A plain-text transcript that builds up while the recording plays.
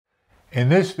In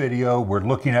this video, we're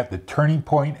looking at the turning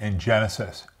point in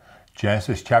Genesis,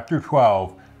 Genesis chapter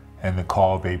 12, and the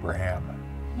call of Abraham.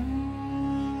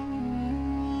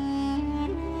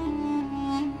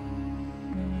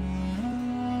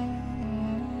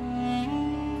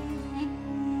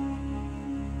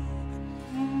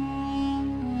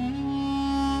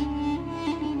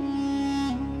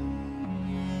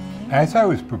 As I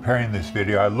was preparing this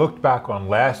video, I looked back on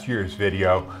last year's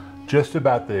video just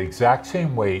about the exact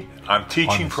same weight. I'm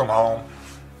teaching from home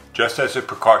just as a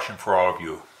precaution for all of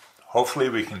you. Hopefully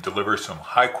we can deliver some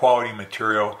high quality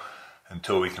material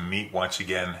until we can meet once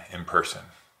again in person.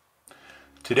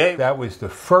 Today, that was the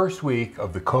first week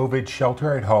of the COVID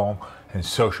shelter at home and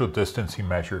social distancing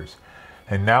measures.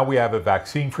 And now we have a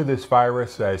vaccine for this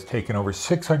virus that has taken over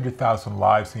 600,000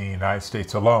 lives in the United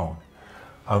States alone.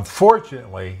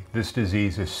 Unfortunately, this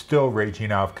disease is still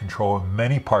raging out of control in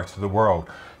many parts of the world,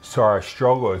 so our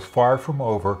struggle is far from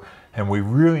over, and we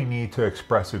really need to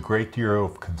express a great deal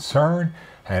of concern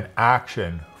and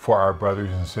action for our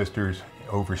brothers and sisters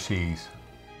overseas.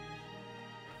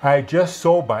 I had just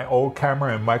sold my old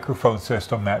camera and microphone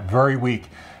system that very week,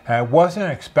 and I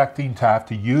wasn't expecting to have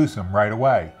to use them right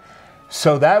away.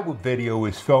 So that video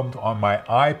was filmed on my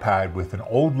iPad with an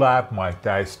old lav mic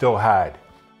that I still had.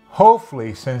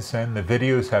 Hopefully, since then, the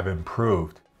videos have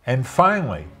improved. And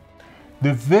finally,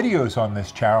 the videos on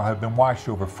this channel have been watched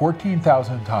over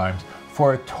 14,000 times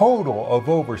for a total of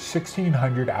over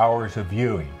 1,600 hours of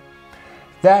viewing.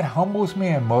 That humbles me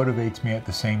and motivates me at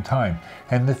the same time.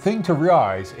 And the thing to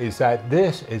realize is that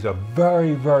this is a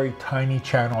very, very tiny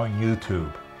channel on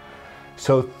YouTube.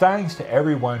 So thanks to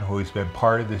everyone who has been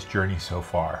part of this journey so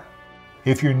far.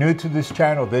 If you're new to this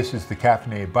channel, this is the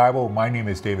Caffeinated Bible. My name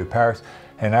is David Paris,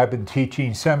 and I've been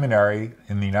teaching seminary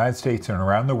in the United States and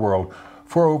around the world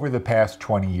for over the past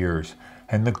 20 years.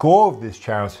 And the goal of this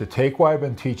channel is to take what I've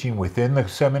been teaching within the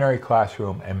seminary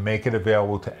classroom and make it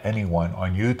available to anyone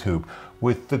on YouTube,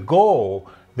 with the goal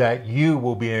that you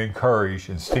will be encouraged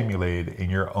and stimulated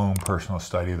in your own personal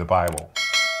study of the Bible.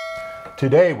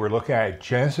 Today, we're looking at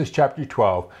Genesis chapter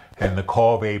 12 and the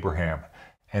call of Abraham,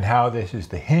 and how this is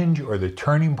the hinge or the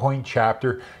turning point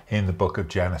chapter in the book of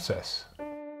Genesis.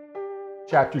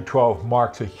 Chapter 12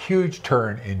 marks a huge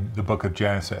turn in the book of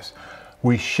Genesis.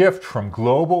 We shift from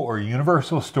global or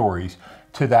universal stories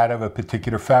to that of a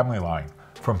particular family line,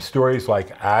 from stories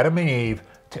like Adam and Eve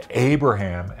to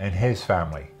Abraham and his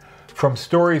family, from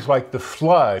stories like the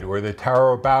flood or the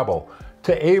Tower of Babel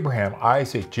to Abraham,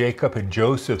 Isaac, Jacob, and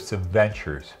Joseph's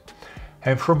adventures,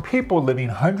 and from people living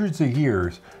hundreds of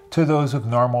years to those of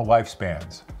normal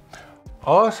lifespans.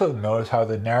 Also notice how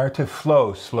the narrative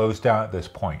flow slows down at this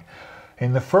point.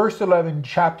 In the first 11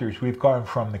 chapters, we've gone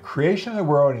from the creation of the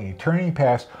world and eternity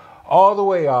past all the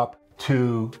way up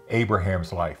to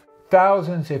Abraham's life.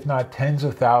 Thousands, if not tens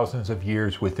of thousands of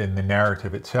years within the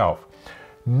narrative itself.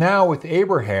 Now with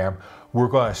Abraham, we're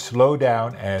going to slow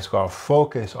down and it's going to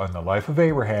focus on the life of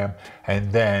Abraham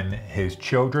and then his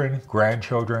children,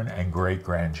 grandchildren, and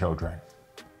great-grandchildren.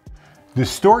 The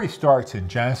story starts in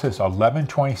Genesis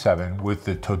 11:27 with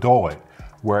the Todolet,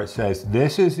 where it says,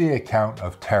 "This is the account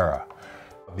of Terah."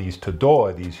 These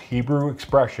Todolet, these Hebrew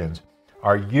expressions,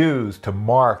 are used to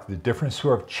mark the different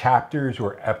sort of chapters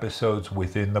or episodes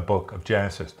within the book of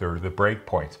Genesis. They're the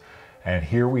breakpoints. And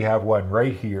here we have one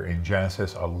right here in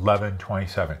Genesis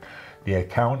 11:27. The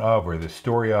account of, or the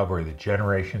story of, or the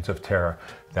generations of Terah.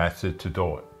 That's the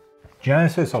Todolet.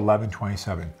 Genesis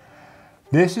 11:27.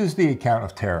 This is the account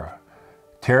of Terah.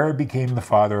 Terah became the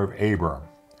father of Abram,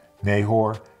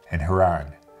 Nahor, and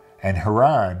Haran. And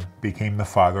Haran became the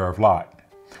father of Lot.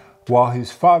 While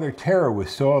his father Terah was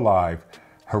still alive,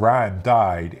 Haran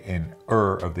died in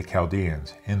Ur of the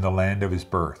Chaldeans, in the land of his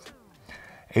birth.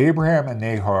 Abraham and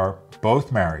Nahor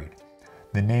both married.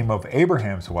 The name of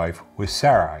Abraham's wife was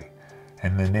Sarai,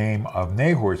 and the name of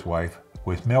Nahor's wife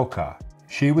was Milcah.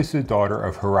 She was the daughter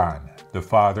of Haran, the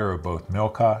father of both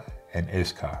Milcah and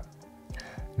Iscah.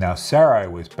 Now Sarai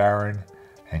was barren,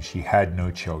 and she had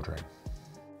no children.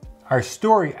 Our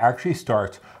story actually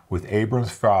starts with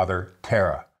Abram's father,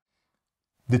 Terah.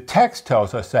 The text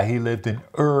tells us that he lived in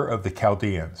Ur of the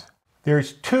Chaldeans.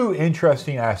 There's two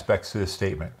interesting aspects to this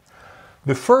statement.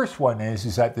 The first one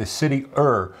is that the city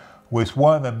Ur was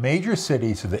one of the major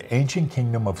cities of the ancient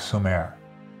kingdom of Sumer.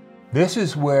 This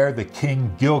is where the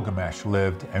king Gilgamesh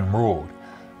lived and ruled.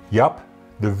 Yup,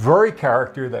 the very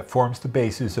character that forms the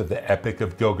basis of the Epic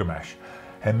of Gilgamesh.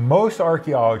 And most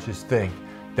archaeologists think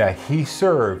that he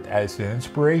served as the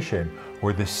inspiration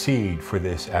or the seed for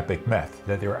this epic myth,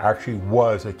 that there actually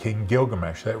was a King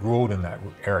Gilgamesh that ruled in that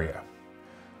area.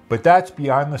 But that's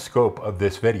beyond the scope of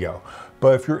this video.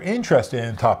 But if you're interested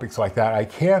in topics like that, I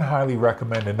can't highly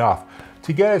recommend enough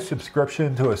to get a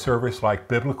subscription to a service like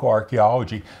Biblical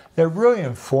Archeology that really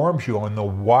informs you on the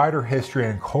wider history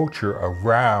and culture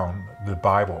around the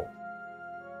Bible.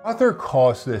 The author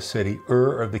calls this city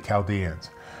Ur of the Chaldeans.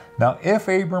 Now, if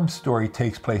Abram's story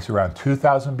takes place around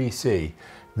 2000 BC,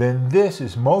 then this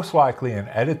is most likely an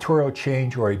editorial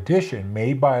change or addition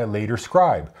made by a later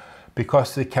scribe,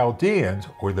 because the Chaldeans,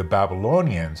 or the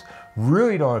Babylonians,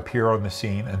 really don't appear on the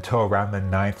scene until around the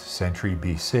 9th century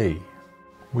BC.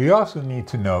 We also need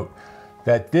to note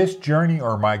that this journey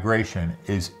or migration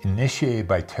is initiated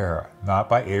by Terah, not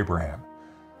by Abraham.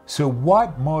 So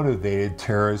what motivated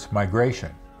Terah's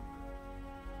migration?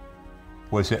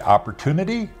 Was it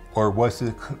opportunity, or was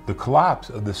it the collapse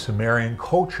of the Sumerian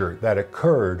culture that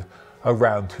occurred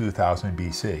around 2000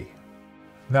 BC?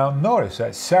 Now notice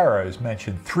that Sarah is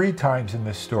mentioned 3 times in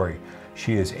this story.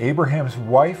 She is Abraham's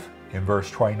wife in verse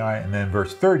 29, and then in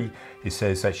verse 30 it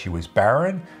says that she was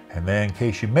barren, and then in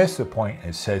case you missed the point,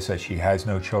 it says that she has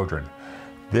no children.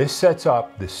 This sets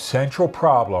up the central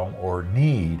problem or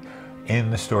need in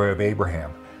the story of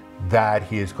Abraham, that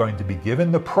he is going to be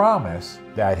given the promise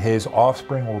that his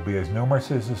offspring will be as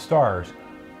numerous as the stars,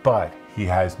 but he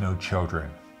has no children.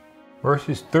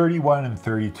 Verses 31 and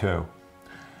 32.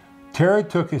 Terah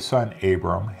took his son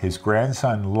Abram, his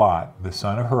grandson Lot, the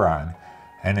son of Haran,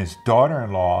 and his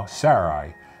daughter-in-law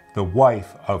Sarai, the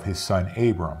wife of his son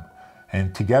Abram,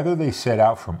 and together they set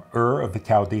out from Ur of the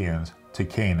Chaldeans to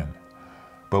Canaan.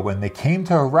 But when they came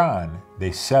to Haran,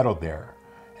 they settled there,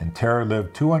 and Terah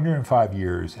lived 205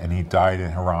 years, and he died in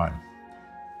Haran.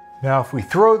 Now, if we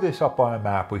throw this up on a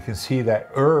map, we can see that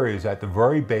Ur is at the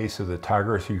very base of the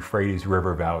Tigris-Euphrates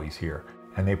river valleys here,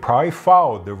 and they probably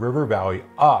followed the river valley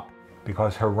up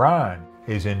because Haran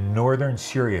is in northern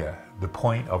Syria, the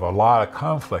point of a lot of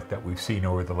conflict that we've seen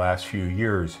over the last few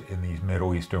years in these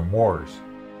Middle Eastern wars.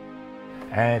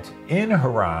 And it's in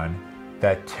Haran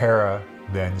that Terah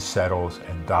then settles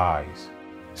and dies.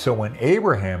 So when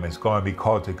Abraham is going to be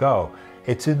called to go,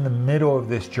 it's in the middle of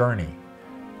this journey.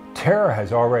 Terah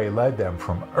has already led them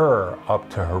from Ur up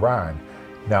to Haran.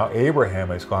 Now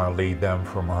Abraham is going to lead them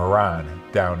from Haran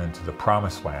down into the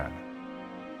Promised Land.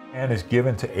 And is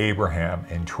given to Abraham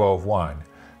in 12:1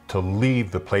 to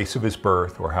leave the place of his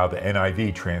birth, or how the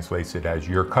NIV translates it as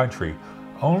your country.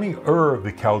 Only Ur of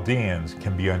the Chaldeans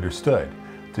can be understood,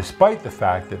 despite the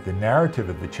fact that the narrative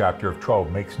of the chapter of 12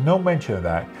 makes no mention of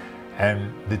that,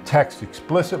 and the text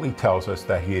explicitly tells us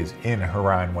that he is in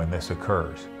Haran when this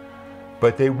occurs.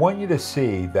 But they want you to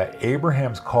see that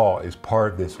Abraham's call is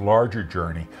part of this larger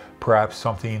journey, perhaps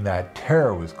something that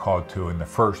Terah was called to in the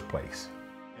first place.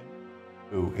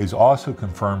 Is also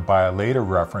confirmed by a later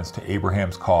reference to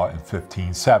Abraham's call in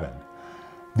 15:7.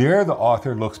 There the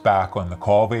author looks back on the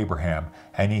call of Abraham,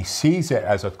 and he sees it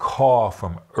as a call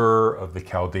from Ur of the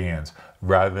Chaldeans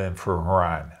rather than from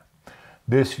Haran.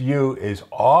 This view is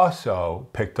also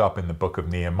picked up in the book of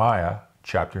Nehemiah,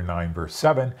 chapter 9, verse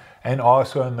 7, and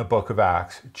also in the book of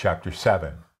Acts, chapter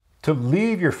 7. To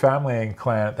leave your family and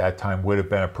clan at that time would have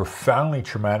been a profoundly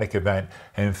traumatic event,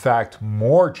 and in fact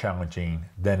more challenging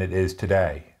than it is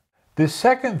today. The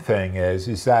second thing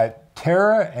is that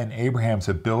Terah and Abraham's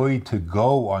ability to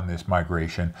go on this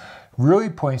migration really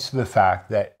points to the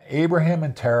fact that Abraham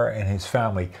and Terah and his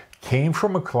family came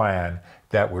from a clan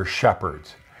that were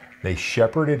shepherds. They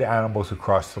shepherded animals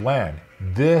across the land.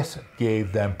 This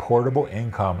gave them portable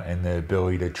income and the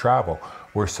ability to travel,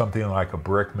 where something like a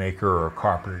brick maker or a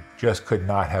carpenter just could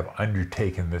not have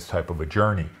undertaken this type of a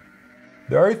journey.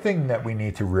 The other thing that we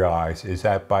need to realize is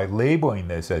that by labeling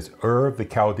this as Ur of the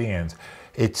Chaldeans,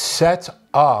 it sets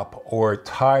up or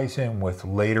ties in with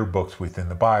later books within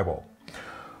the Bible.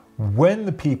 When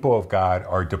the people of God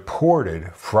are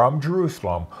deported from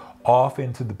Jerusalem off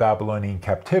into the Babylonian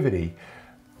captivity,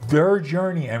 their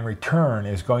journey and return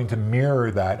is going to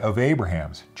mirror that of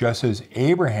Abraham's, just as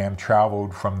Abraham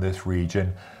traveled from this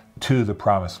region to the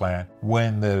Promised Land.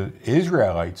 When the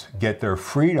Israelites get their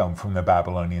freedom from the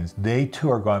Babylonians, they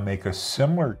too are going to make a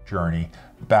similar journey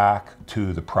back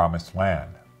to the Promised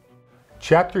Land.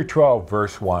 Chapter 12,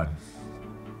 verse 1.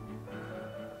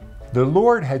 The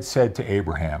Lord had said to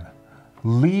Abraham,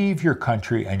 "Leave your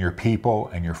country and your people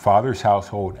and your father's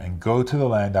household and go to the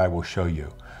land I will show you.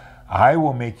 I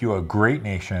will make you a great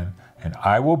nation, and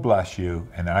I will bless you,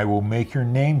 and I will make your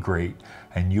name great,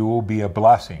 and you will be a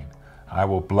blessing. I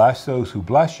will bless those who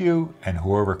bless you, and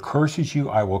whoever curses you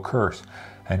I will curse,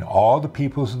 and all the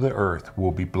peoples of the earth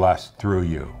will be blessed through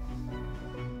you."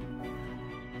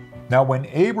 Now, when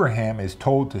Abraham is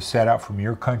told to set out from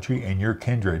your country and your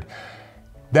kindred,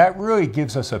 that really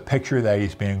gives us a picture that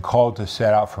he's being called to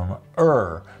set out from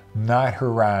Ur, not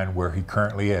Haran where he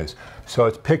currently is. So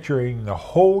it's picturing the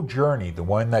whole journey, the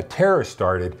one that Terah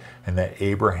started, and that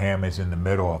Abraham is in the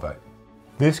middle of it.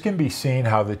 This can be seen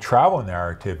how the travel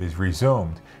narrative is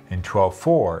resumed. In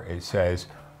 12:4 it says,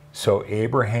 "So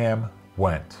Abraham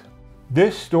went."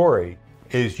 This story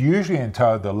is usually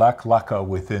entitled the Lech Lecha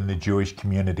within the Jewish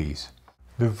communities.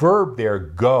 The verb there,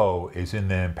 go, is in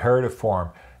the imperative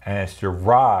form, and it's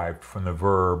derived from the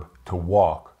verb to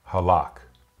walk, halak.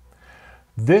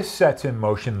 This sets in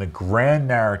motion the grand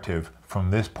narrative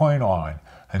from this point on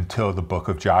until the book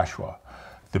of Joshua.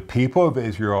 The people of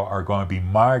Israel are going to be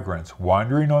migrants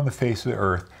wandering on the face of the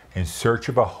earth in search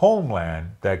of a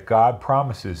homeland that God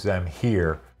promises them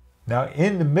here. Now,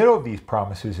 in the middle of these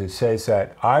promises, it says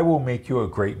that I will make you a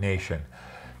great nation.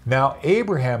 Now,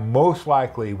 Abraham most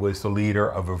likely was the leader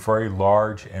of a very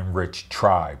large and rich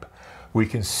tribe. We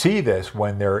can see this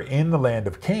when they're in the land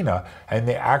of Canaan and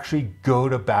they actually go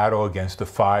to battle against the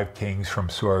 5 kings from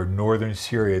sort of northern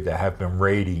Syria that have been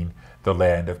raiding the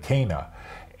land of Canaan.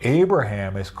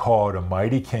 Abraham is called a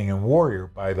mighty king and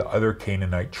warrior by the other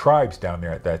Canaanite tribes down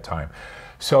there at that time.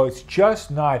 So it's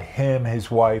just not him, his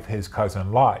wife, his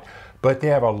cousin Lot, but they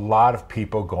have a lot of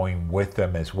people going with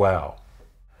them as well.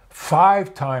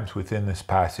 5 times within this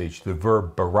passage, the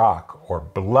verb barak, or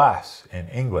bless in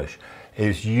English,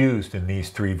 is used in these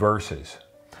 3 verses.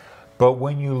 But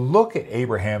when you look at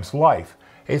Abraham's life,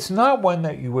 it's not one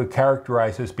that you would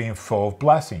characterize as being full of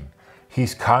blessing.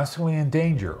 He's constantly in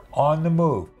danger, on the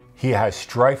move. He has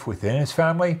strife within his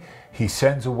family. He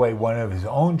sends away one of his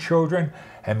own children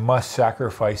and must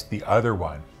sacrifice the other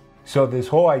one. So this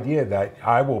whole idea that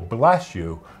I will bless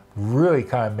you really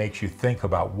kind of makes you think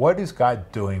about what is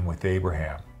God doing with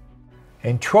Abraham.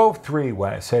 In 12:3,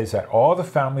 when it says that all the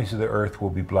families of the earth will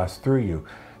be blessed through you,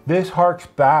 this harks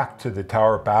back to the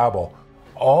Tower of Babel.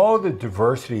 All the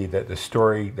diversity that the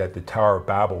story that the Tower of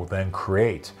Babel then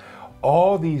creates,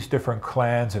 all these different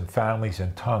clans and families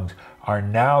and tongues are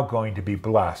now going to be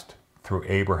blessed through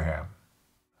Abraham.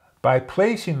 By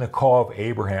placing the call of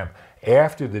Abraham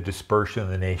after the dispersion of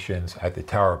the nations at the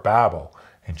Tower of Babel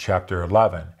in chapter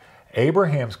 11,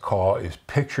 Abraham's call is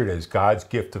pictured as God's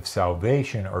gift of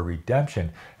salvation or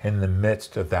redemption in the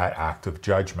midst of that act of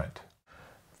judgment.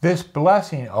 This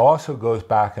blessing also goes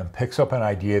back and picks up an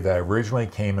idea that originally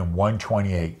came in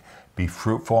 1:28, be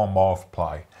fruitful and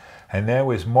multiply, and then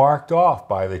was marked off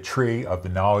by the tree of the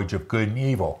knowledge of good and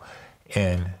evil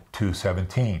in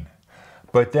 2:17.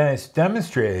 But then it's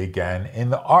demonstrated again in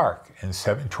the ark in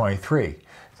 7:23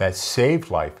 that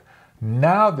saved life.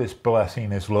 Now this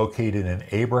blessing is located in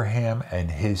Abraham and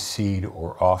his seed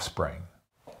or offspring.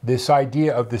 This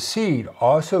idea of the seed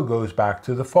also goes back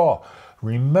to the fall.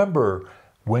 Remember,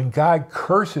 when God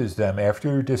curses them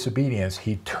after their disobedience,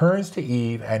 he turns to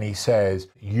Eve and he says,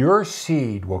 your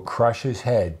seed will crush his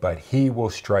head, but he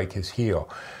will strike his heel.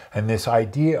 And this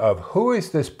idea of who is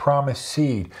this promised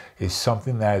seed is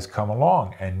something that has come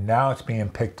along, and now it's being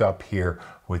picked up here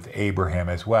with Abraham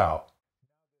as well.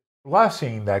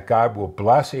 Blessing that God will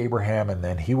bless Abraham and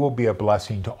then he will be a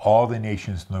blessing to all the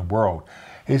nations in the world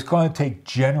is going to take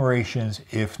generations,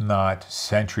 if not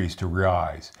centuries, to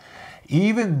realize.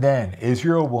 Even then,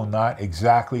 Israel will not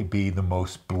exactly be the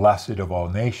most blessed of all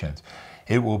nations.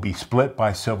 It will be split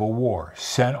by civil war,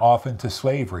 sent off into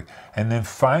slavery, and then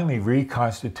finally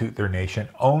reconstitute their nation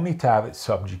only to have it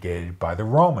subjugated by the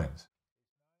Romans.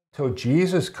 Until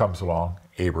Jesus comes along,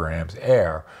 Abraham's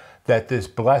heir, that this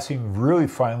blessing really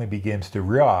finally begins to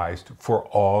realize for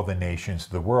all the nations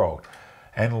of the world.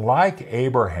 And like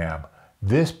Abraham,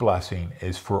 this blessing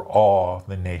is for all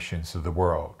the nations of the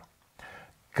world.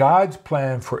 God's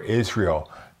plan for Israel,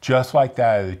 just like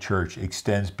that of the church,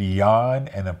 extends beyond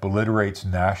and obliterates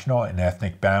national and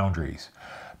ethnic boundaries.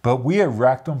 But we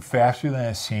erect them faster than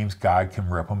it seems God can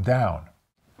rip them down.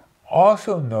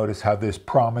 Also notice how this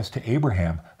promise to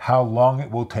Abraham, how long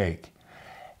it will take.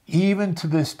 Even to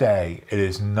this day, it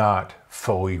is not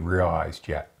fully realized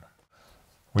yet.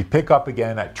 We pick up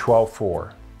again at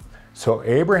 12:4. So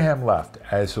Abraham left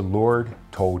as the Lord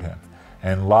told him,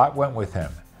 and Lot went with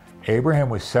him. Abraham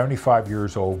was 75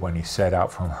 years old when he set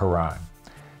out from Haran.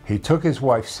 He took his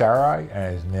wife Sarai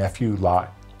and his nephew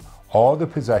Lot, all the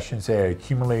possessions they had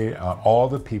accumulated on all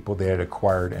the people they had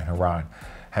acquired in Haran,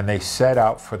 and they set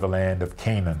out for the land of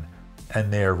Canaan,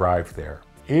 and they arrived there.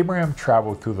 Abraham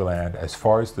traveled through the land as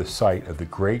far as the site of the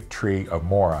great tree of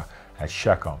Morah at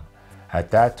Shechem.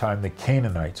 At that time the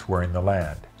Canaanites were in the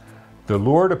land. The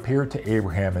Lord appeared to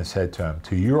Abraham and said to him,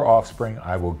 to your offspring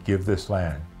I will give this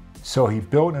land. So he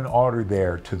built an altar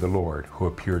there to the Lord who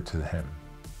appeared to him.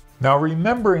 Now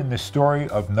remember in the story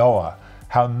of Noah,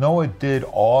 how Noah did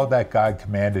all that God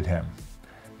commanded him.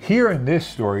 Here in this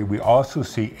story, we also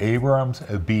see Abraham's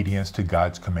obedience to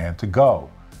God's command to go.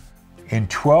 In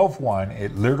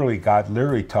 12:1, God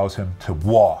literally tells him to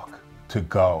walk, to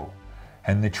go.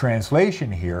 And the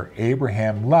translation here,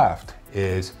 Abraham left,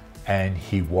 is, and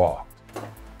he walked.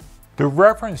 The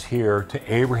reference here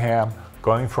to Abraham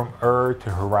going from Ur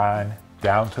to Haran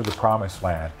down to the Promised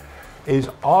Land is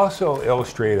also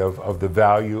illustrative of the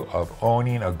value of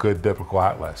owning a good biblical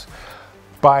atlas.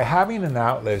 By having an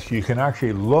atlas, you can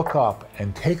actually look up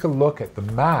and take a look at the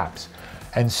maps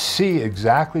and see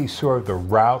exactly sort of the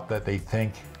route that they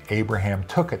think Abraham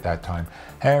took at that time.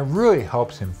 And it really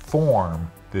helps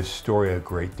inform this story a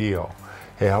great deal.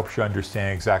 It helps you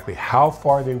understand exactly how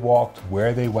far they walked,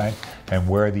 where they went, and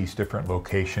where these different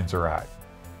locations are at.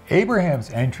 Abraham's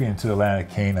entry into the land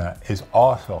of Canaan is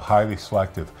also highly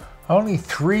selective. Only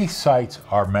 3 sites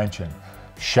are mentioned: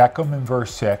 Shechem in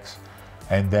verse 6,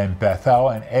 and then Bethel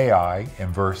and Ai in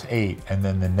verse 8, and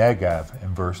then the Negev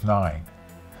in verse 9.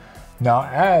 Now,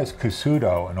 as Cascade,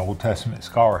 an Old Testament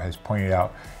scholar, has pointed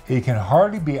out, it can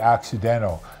hardly be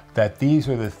accidental that these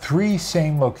are the 3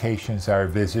 same locations that are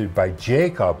visited by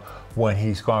Jacob when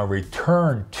he's going to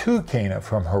return to Canaan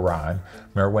from Haran.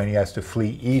 Remember when he has to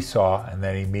flee Esau, and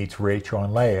then he meets Rachel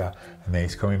and Leah, and then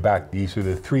he's coming back. These are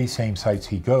the 3 same sites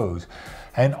he goes.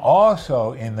 And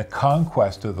also in the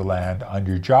conquest of the land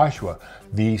under Joshua,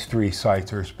 these 3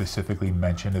 sites are specifically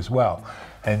mentioned as well.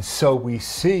 And so we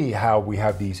see how we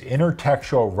have these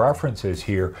intertextual references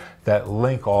here that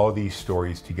link all these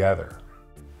stories together.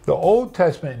 The Old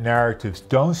Testament narratives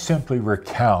don't simply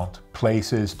recount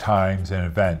places, times, and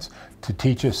events to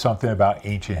teach us something about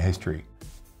ancient history.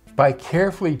 By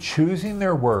carefully choosing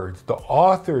their words, the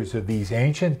authors of these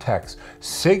ancient texts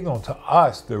signal to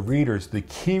us, the readers, the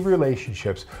key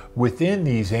relationships within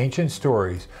these ancient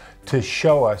stories to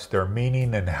show us their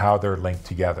meaning and how they're linked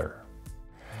together.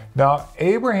 Now,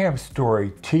 Abraham's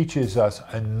story teaches us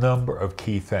a number of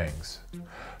key things.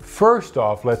 First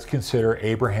off, let's consider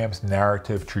Abraham's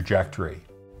narrative trajectory.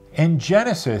 In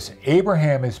Genesis,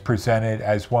 Abraham is presented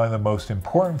as one of the most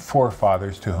important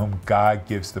forefathers to whom God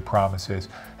gives the promises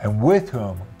and with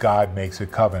whom God makes a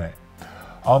covenant.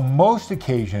 On most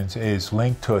occasions, it is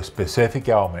linked to a specific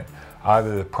element,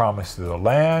 either the promise of the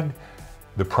land,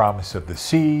 the promise of the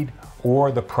seed,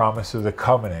 or the promise of the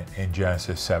covenant in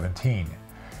Genesis 17.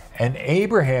 And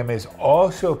Abraham is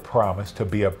also promised to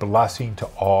be a blessing to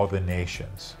all the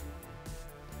nations.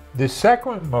 The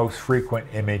second most frequent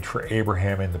image for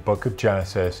Abraham in the book of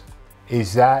Genesis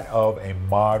is that of a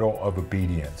model of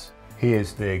obedience. He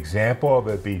is the example of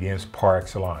obedience par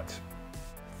excellence.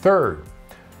 Third,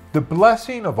 the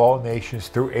blessing of all nations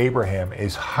through Abraham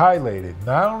is highlighted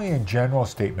not only in general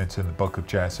statements in the book of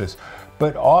Genesis,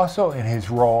 but also in his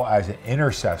role as an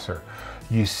intercessor.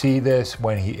 You see this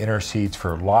when he intercedes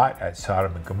for Lot at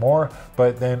Sodom and Gomorrah,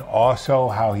 but then also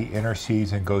how he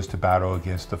intercedes and goes to battle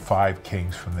against the 5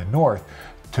 kings from the north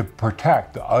to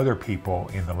protect the other people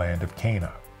in the land of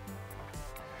Canaan.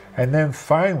 And then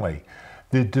finally,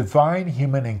 the divine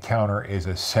human encounter is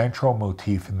a central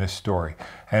motif in this story,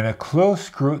 and a close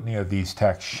scrutiny of these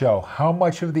texts show how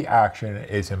much of the action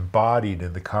is embodied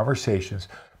in the conversations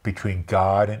between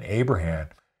God and Abraham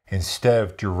instead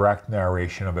of direct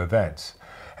narration of events.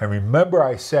 And remember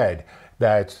I said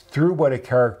that it's through what a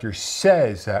character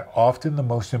says that often the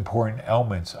most important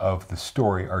elements of the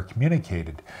story are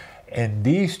communicated. In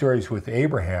these stories with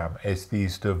Abraham, it's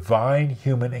these divine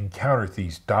human encounters,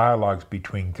 these dialogues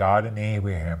between God and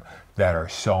Abraham that are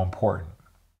so important.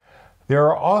 There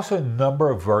are also a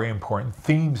number of very important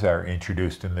themes that are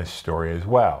introduced in this story as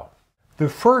well. The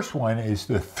first one is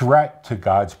the threat to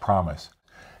God's promise.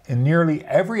 In nearly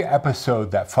every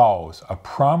episode that follows, a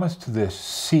promise to this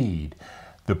seed,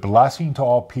 the blessing to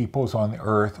all peoples on the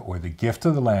earth or the gift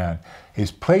of the land,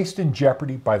 is placed in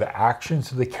jeopardy by the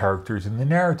actions of the characters in the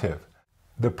narrative.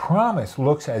 The promise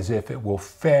looks as if it will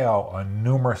fail on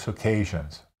numerous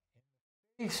occasions.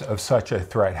 In the face of such a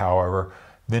threat, however,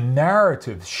 the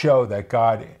narratives show that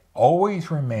God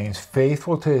always remains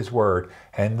faithful to his word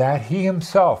and that he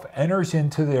himself enters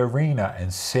into the arena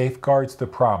and safeguards the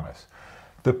promise.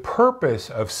 The purpose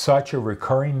of such a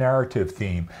recurring narrative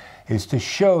theme is to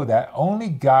show that only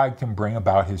God can bring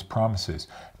about his promises.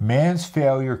 Man's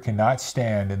failure cannot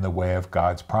stand in the way of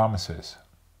God's promises.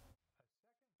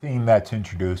 The theme that's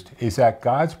introduced is that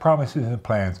God's promises and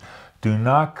plans do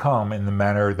not come in the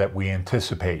manner that we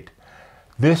anticipate.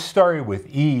 This started with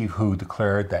Eve, who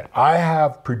declared that I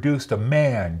have produced a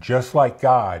man just like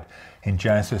God in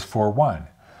Genesis 4:1.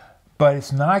 But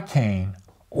it's not Cain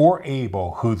or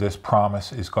Abel who this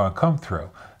promise is going to come through.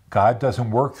 God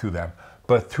doesn't work through them,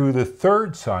 but through the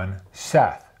third son,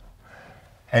 Seth.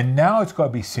 And now it's going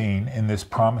to be seen in this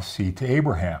promised seed to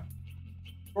Abraham.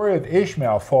 The story of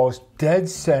Ishmael falls dead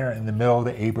center in the middle of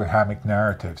the Abrahamic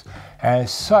narratives, and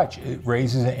as such, it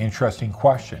raises an interesting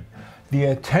question. The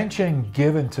attention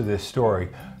given to this story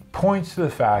points to the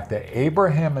fact that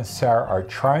Abraham and Sarah are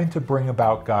trying to bring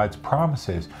about God's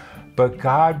promises, but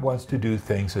God wants to do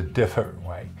things a different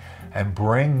way and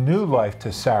bring new life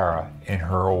to Sarah in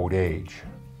her old age.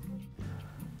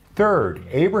 Third,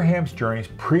 Abraham's journeys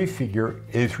prefigure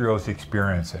Israel's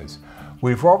experiences.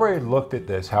 We've already looked at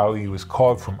this, how he was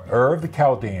called from Ur of the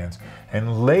Chaldeans,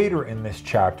 and later in this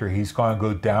chapter he's going to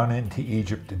go down into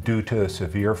Egypt due to a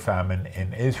severe famine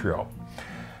in Israel.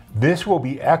 This will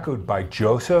be echoed by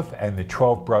Joseph and the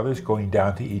 12 brothers going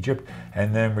down to Egypt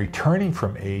and then returning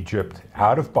from Egypt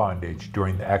out of bondage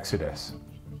during the Exodus.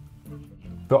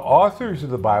 The authors of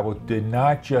the Bible did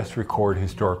not just record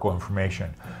historical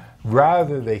information.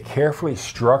 Rather, they carefully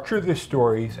structure the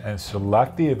stories and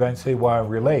select the events they want to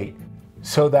relate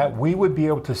so that we would be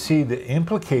able to see the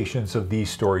implications of these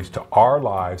stories to our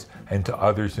lives and to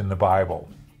others in the Bible.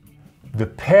 The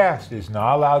past is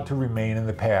not allowed to remain in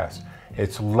the past.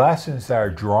 It's lessons that are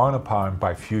drawn upon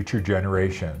by future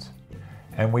generations.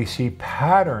 And we see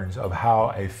patterns of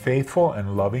how a faithful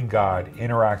and loving God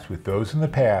interacts with those in the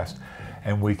past,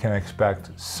 and we can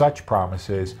expect such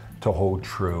promises to hold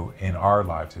true in our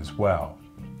lives as well.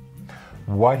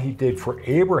 What he did for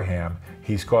Abraham,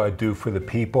 he's going to do for the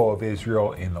people of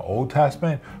Israel in the Old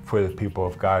Testament, for the people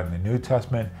of God in the New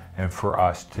Testament, and for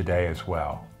us today as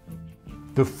well.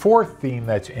 The fourth theme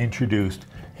that's introduced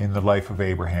in the life of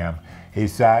Abraham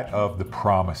is that of the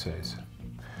promises.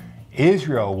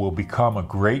 Israel will become a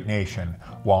great nation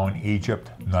while in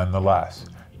Egypt nonetheless,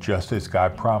 just as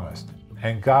God promised.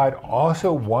 And God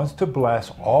also wants to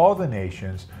bless all the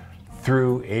nations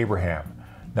through Abraham.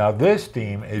 Now this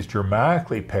theme is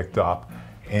dramatically picked up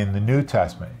in the New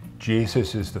Testament.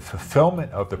 Jesus is the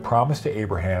fulfillment of the promise to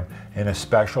Abraham in a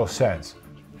special sense.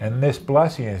 And this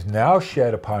blessing is now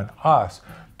shed upon us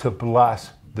to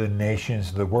bless the nations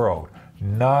of the world,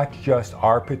 not just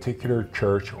our particular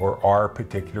church or our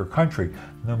particular country,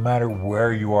 no matter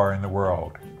where you are in the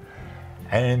world.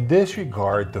 And in this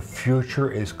regard, the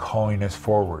future is calling us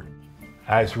forward.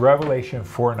 As Revelation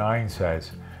 4:9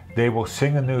 says, "They will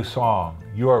sing a new song.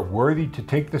 You are worthy to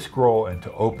take the scroll and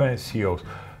to open its seals,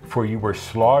 for you were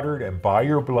slaughtered, and by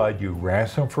your blood you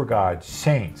ransomed for God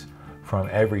saints from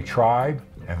every tribe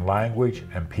and language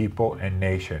and people and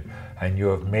nation. And you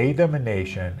have made them a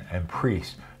nation and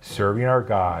priests, serving our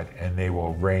God, and they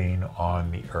will reign on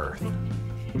the earth."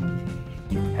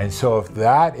 And so if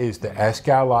that is the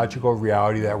eschatological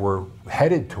reality that we're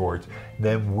headed towards,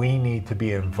 then we need to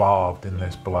be involved in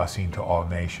this blessing to all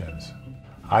nations.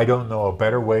 I don't know a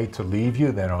better way to leave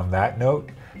you than on that note,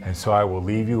 and so I will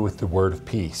leave you with the word of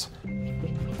peace.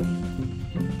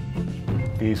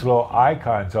 These little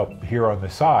icons up here on the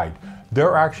side,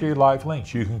 they're actually live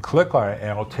links. You can click on it and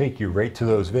it'll take you right to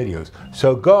those videos.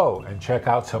 So go and check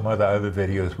out some of the other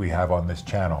videos we have on this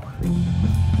channel.